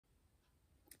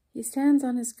He stands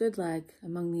on his good leg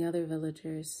among the other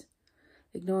villagers,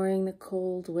 ignoring the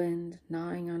cold wind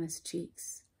gnawing on his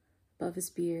cheeks, above his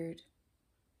beard.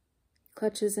 He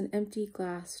clutches an empty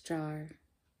glass jar.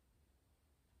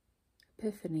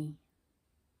 Epiphany.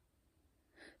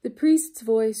 The priest's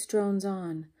voice drones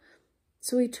on,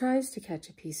 so he tries to catch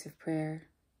a piece of prayer,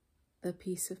 the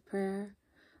piece of prayer,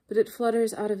 but it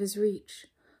flutters out of his reach,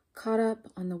 caught up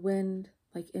on the wind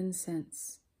like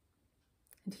incense.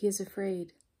 And he is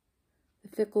afraid.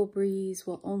 The fickle breeze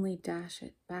will only dash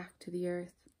it back to the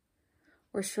earth,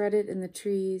 or shred it in the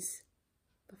trees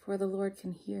before the Lord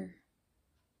can hear.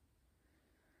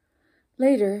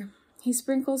 Later, he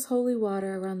sprinkles holy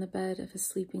water around the bed of his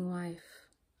sleeping wife,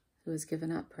 who has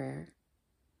given up prayer,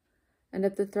 and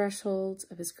at the thresholds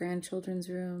of his grandchildren's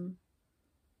room,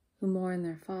 who mourn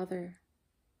their father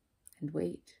and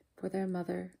wait for their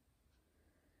mother,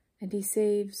 and he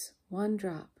saves one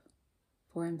drop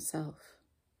for himself,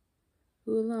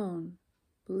 who alone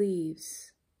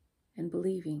believes and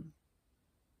believing,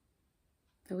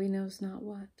 though he knows not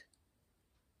what.